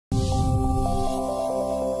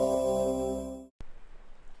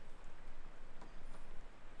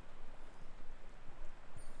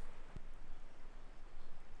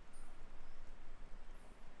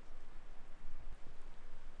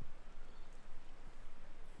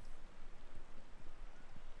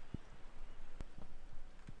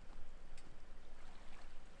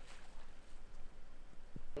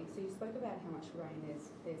much rain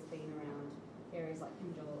there's been around areas like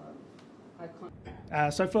Kinjala.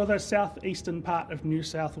 So for the southeastern part of New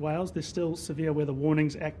South Wales, there's still severe weather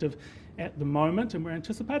warnings active at the moment, and we're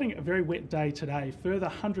anticipating a very wet day today, further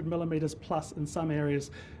 100 millimetres plus in some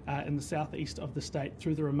areas in the southeast of the state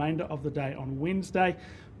through the remainder of the day on Wednesday.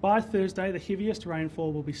 By Thursday, the heaviest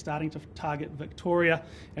rainfall will be starting to target Victoria,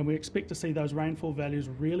 and we expect to see those rainfall values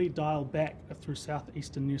really dial back through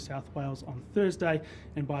southeastern New South Wales on Thursday,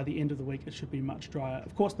 and by the end of the week it should be much drier.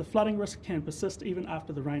 Of course, the flooding risk can persist even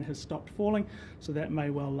after the rain has stopped falling, so that may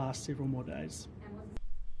well last several more days.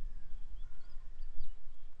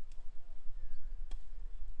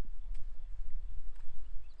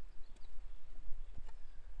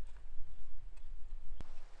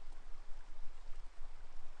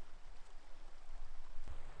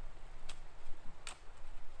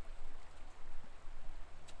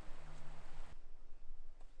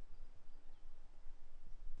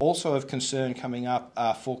 Also of concern coming up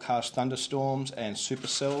are forecast thunderstorms and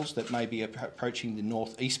supercells that may be approaching the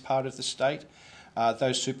northeast part of the state.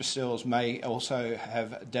 Those supercells may also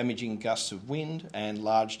have damaging gusts of wind and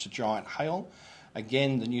large to giant hail.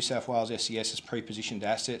 Again, the New South Wales SES has pre-positioned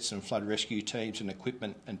assets and flood rescue teams and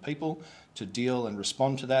equipment and people to deal and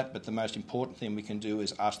respond to that, but the most important thing we can do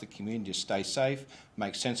is ask the community to stay safe,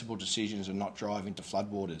 make sensible decisions and not drive into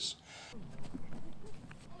floodwaters.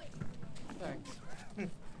 Thanks.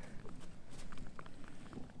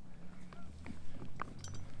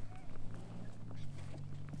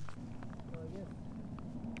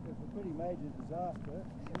 Pretty major disaster.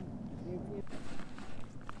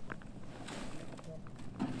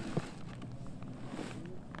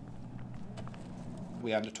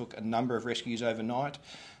 We undertook a number of rescues overnight,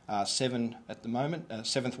 7 at the moment.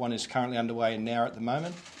 7th one is currently underway now at the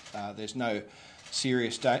moment. There's no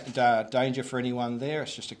serious danger for anyone there.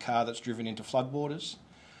 It's just a car that's driven into floodwaters.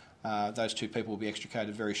 Those 2 people will be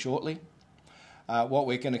extricated very shortly. What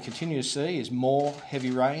we're going to continue to see is more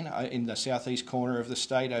heavy rain in the southeast corner of the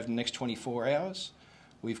state over the next 24 hours.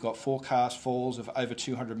 We've got forecast falls of over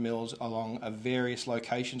 200 mils along various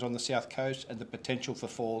locations on the south coast and the potential for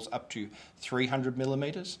falls up to 300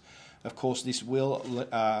 millimetres. Of course, this will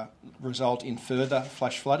result in further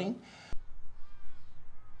flash flooding.